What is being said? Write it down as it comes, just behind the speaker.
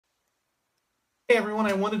Hey everyone,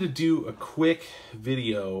 I wanted to do a quick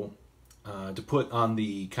video to put on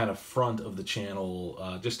the kind of front of the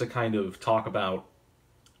channel, just to kind of talk about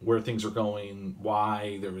where things are going,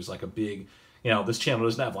 why there was like a big, this channel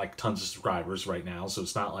doesn't have like tons of subscribers right now, so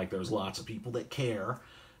it's not like there's lots of people that care,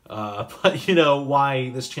 but why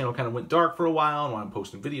this channel kind of went dark for a while and why I'm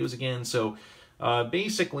posting videos again. So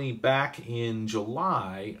basically back in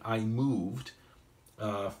July, I moved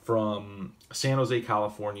from San Jose,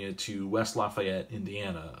 California to West Lafayette,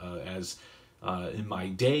 Indiana. As in my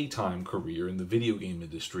daytime career in the video game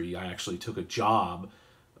industry, I actually took a job.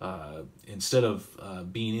 Instead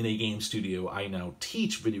of being in a game studio, I now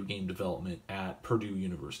teach video game development at Purdue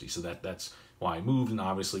University. So that's why I moved, and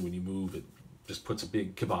obviously when you move, it just puts a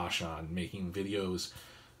big kibosh on making videos.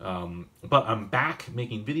 But I'm back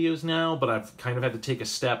making videos now, but I've kind of had to take a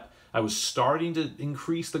step. I was starting to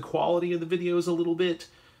increase the quality of the videos a little bit.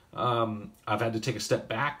 I've had to take a step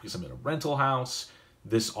back because I'm in a rental house.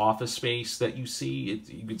 This office space that you see,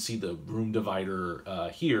 you can see the room divider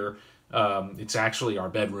here. It's actually our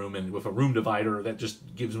bedroom, and with a room divider, that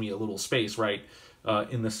just gives me a little space, right?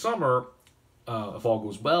 In the summer, if all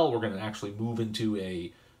goes well, we're going to actually move into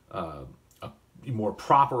a more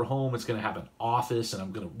proper home. It's going to have an office, and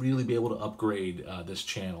I'm going to really be able to upgrade this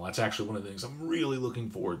channel. That's actually one of the things I'm really looking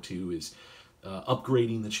forward to, is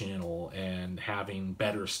upgrading the channel and having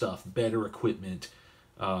better stuff, better equipment,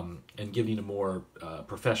 and giving a more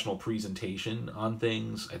professional presentation on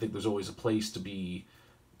things. I think there's always a place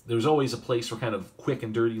for kind of quick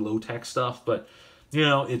and dirty low-tech stuff, but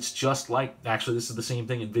it's just like, actually this is the same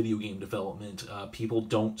thing in video game development. People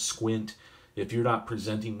don't squint. If you're not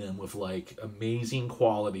presenting them with like amazing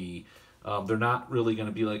quality, they're not really going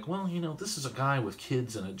to be like, well, this is a guy with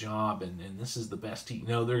kids and a job, and this is the best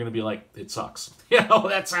they're going to be like, it sucks.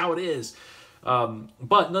 That's how it is.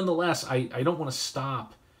 But nonetheless, I don't want to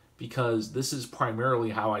stop, because this is primarily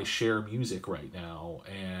how I share music right now,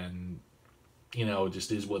 and it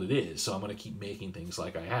just is what it is. So I'm going to keep making things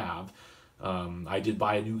like I have. I did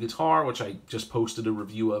buy a new guitar, which I just posted a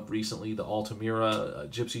review of recently, the Altamira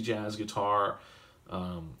Gypsy Jazz guitar.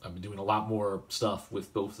 I've been doing a lot more stuff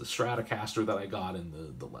with both the Stratocaster that I got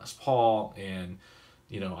and the Les Paul, and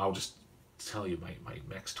I'll just tell you, my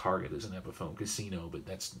next target is an Epiphone Casino, but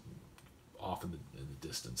that's off in the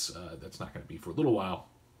distance. That's not going to be for a little while.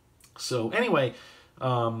 So anyway,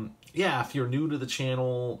 yeah, if you're new to the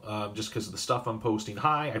channel, just because of the stuff I'm posting,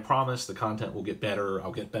 I promise the content will get better.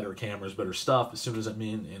 I'll get better cameras, better stuff as soon as I'm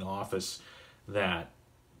in an office that,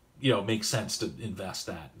 makes sense to invest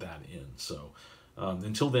that in. So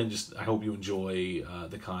until then, I hope you enjoy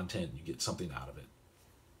the content, you get something out of it.